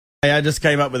Hey, I just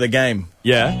came up with a game.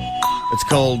 Yeah? It's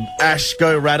called Ash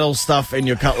Go Rattle Stuff in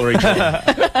Your Cutlery Drawer.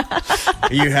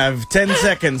 You have 10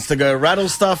 seconds to go rattle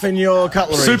stuff in your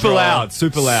cutlery Super drawer. loud,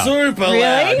 super loud. Super Really?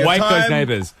 loud. Your Wake those time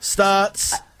neighbours.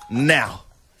 starts now.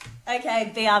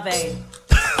 Okay, BRB.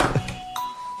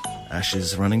 Ash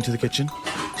is running to the kitchen.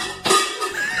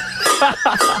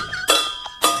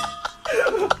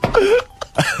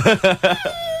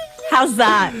 How's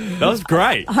that? That was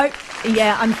great.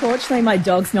 Unfortunately my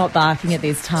dog's not barking at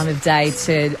this time of day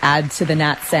to add to the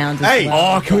gnat sound as Hey.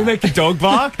 well. Oh, can we make the dog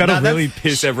bark? That'll No, really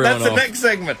piss everyone That's off. the next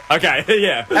segment. Okay,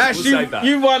 yeah. Ash, we'll save that.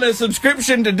 you won a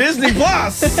subscription to Disney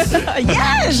Plus.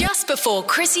 Yes! Just before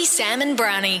Chrissy, Sam and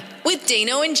Brownie with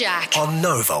Deano and Jack. On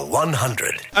Nova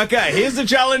 100. Okay, here's the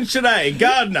challenge today.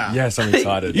 Gardner. Yes, I'm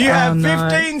excited. You have no.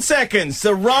 15 seconds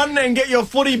to run and get your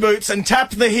footy boots and tap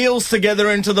the heels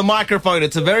together into the microphone.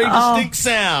 It's a very distinct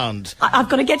sound. I've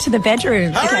got to get to the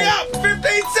bedroom. Hurry Okay. up!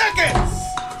 15 seconds!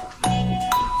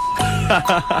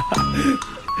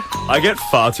 I get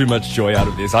far too much joy out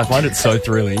of this. I find it so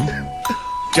thrilling.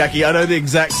 Jackie, I know the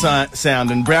exact sound,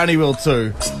 and Brownie will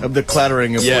too, of the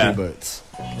clattering of Yeah. footy boots.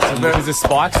 There's the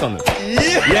spikes on it.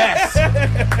 Yes!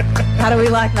 How do we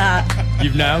like that?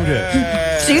 You've nailed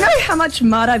it. Do you know how much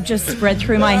mud I've just spread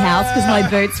through my house because my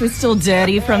boots were still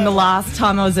dirty from the last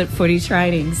time I was at footy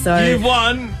training? So You've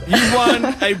won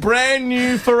a brand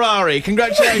new Ferrari.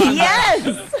 Congratulations.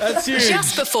 yes, That's huge.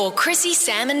 Just before Chrissy,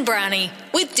 Sam and Brownie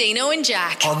with Deano and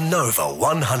Jack. On Nova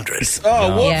 100.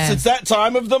 Oh, whoops, Yeah. it's that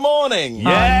time of the morning.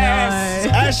 Yes!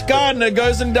 Ash Gardner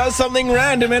goes and does something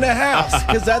random in her house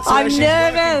because that's where I'm she's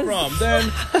nervous. working from.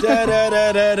 Then,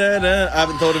 da-da-da-da-da-da. I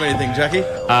haven't thought of anything, Jackie.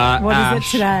 What is Ash,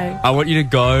 it today? I want you to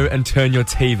go and turn your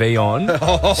TV on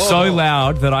so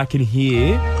loud that I can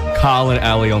hear Carl and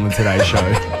Ali on the Today Show.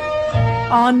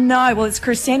 Oh no! Well, it's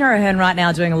Christina Ahern right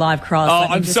now doing a live cross. Oh, Let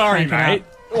me I'm just sorry, crank it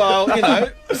mate. up.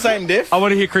 Well, same diff. I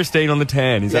want to hear Christine on the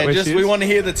tan. Is that Yeah, where just she is? we want to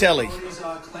hear the telly.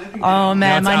 Oh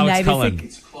man, No, it's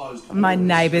Alex my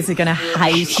neighbours are going to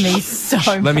hate me so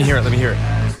much. Let me hear it.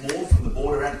 More from the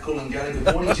border at Coolangatta.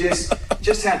 Good morning, Jess.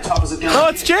 Just how tough is it going? Oh,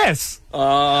 it's Jess.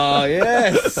 Oh,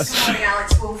 yes.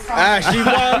 Ash,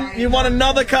 you won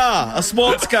another car, a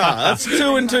sports car. That's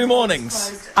 2 in 2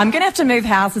 mornings. I'm going to have to move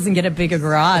houses and get a bigger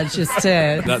garage just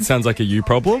to... That sounds like a you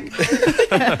problem.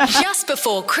 Just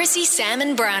before Chrissy, Sam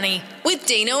and Brownie with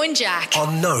Deano and Jack.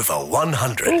 On Nova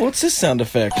 100. Oh, what's this sound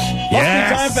effect?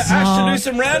 Yes. Must be time for Ash to do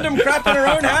some random crap in her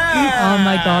own house. Oh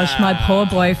my gosh, my poor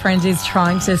boyfriend is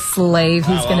trying to sleep.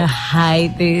 He's going to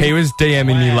hate this. He was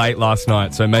DMing me late last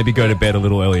night, so maybe go to bed a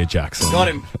little earlier, Jackson. Got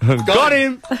him. Got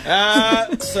him.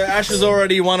 So Ash has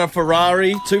already won a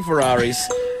Ferrari, 2 Ferraris.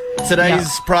 Today's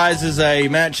prize is a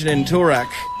mansion in Toorak,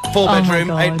 4-bedroom,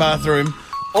 God. 8-bathroom.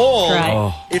 Or,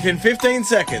 Great. if in 15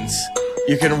 seconds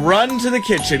you can run to the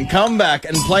kitchen, come back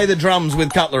and play the drums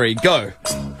with cutlery. Go.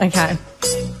 Okay.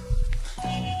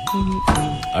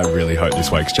 I really hope this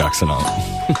wakes Jackson up.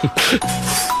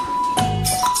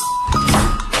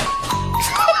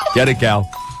 Get it, gal.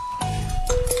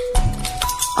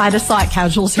 I had a slight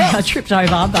casualty. I tripped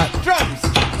over, but... Drums.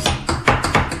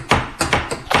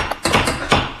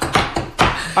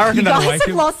 I reckon You that'll guys wake have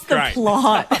him. lost the Great.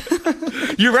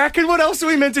 plot. You reckon? What else are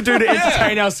we meant to do to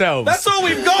entertain ourselves? That's all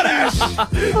we've got, Ash.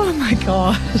 Oh my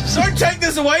gosh. Don't take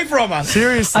this away from us.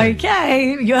 Seriously.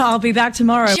 Okay, I'll be back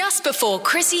tomorrow. Just before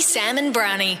Chrissy, Sam and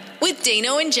Brownie with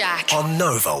Deano and Jack. On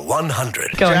Nova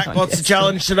 100. Go Jack, on, what's the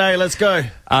challenge today? Let's go.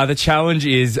 The challenge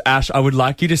is, Ash, I would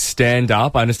like you to stand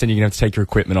up. I understand you're going to have to take your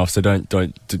equipment off, so don't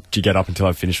you get up until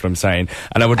I've finished what I'm saying.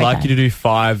 And I would like you to do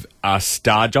 5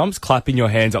 star jumps, clapping your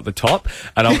hands up the top.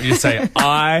 And I want you to say,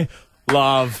 I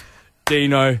love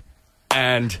Deano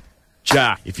and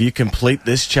Jack. If you complete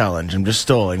this challenge, I'm just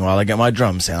stalling while I get my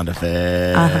drum sound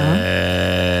effect.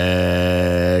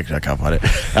 I can't find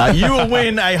it. You will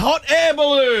win a hot air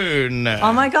balloon.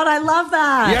 Oh my God, I love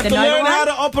that. You have The to Nova learn one? how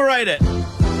to operate it.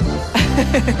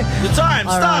 The time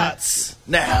starts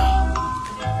now.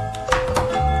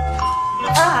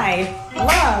 I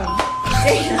love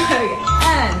Deano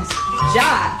and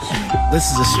Jack. This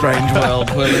is a strange world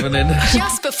we're living in.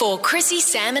 Just before Chrissy,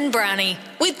 Sam and Brownie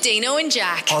with Deano and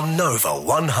Jack. On Nova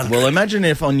 100. Well, imagine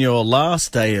if on your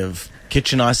last day of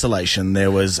kitchen isolation there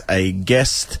was a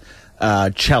guest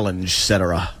challenge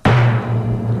setterer.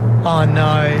 Oh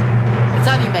no. It's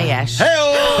only me, Ash.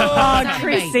 Oh,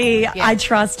 Chrissy, Yeah. I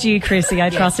trust you, Chrissy. I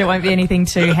trust it won't be anything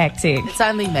too hectic. It's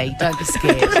only me. Don't be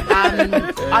scared.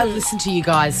 I listen to you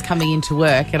guys coming into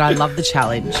work, and I love the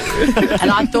challenge. And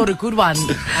I thought a good one.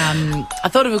 I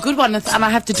thought of a good one, and I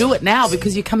have to do it now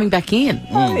because you're coming back in.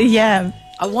 Yeah.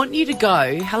 I want you to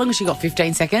go. How long has she got?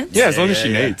 15 seconds. Yeah, as long as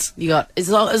she needs. You got as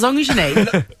long as you need.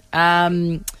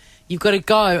 you've got to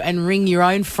go and ring your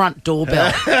own front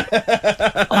doorbell.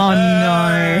 Oh,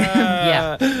 no.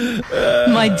 Yeah.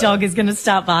 My dog is going to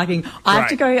start barking. I have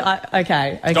to go.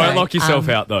 Okay. Don't lock yourself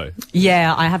out, though.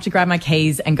 Yeah, I have to grab my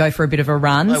keys and go for a bit of a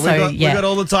run. We yeah. got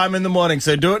all the time in the morning,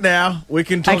 so do it now. We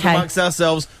can talk amongst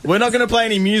ourselves. We're not going to play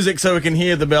any music so we can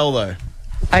hear the bell, though.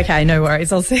 Okay, no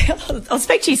worries. I'll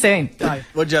speak to you soon.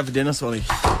 What'd you have for dinner, Swanee?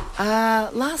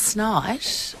 Last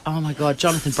night, oh my God,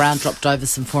 Jonathan Brown dropped over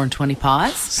some 4 and 20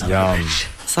 pies. Yum.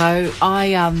 So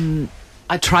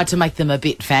I tried to make them a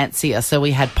bit fancier. So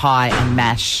we had pie and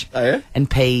mash and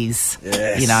peas,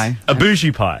 Yes. you know. A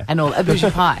bougie pie. And all a bougie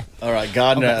pie. All right, All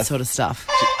Gardner. that sort of stuff.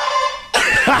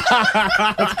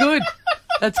 That's good.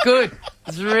 That's good.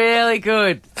 It's really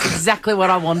good. It's exactly what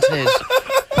I wanted.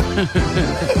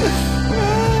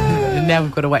 And now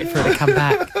we've got to wait for her to come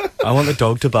back. I want the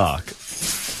dog to bark.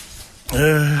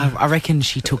 I reckon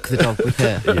she took the dog with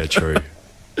her. Yeah, true.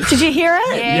 Did you hear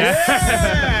it? Yes.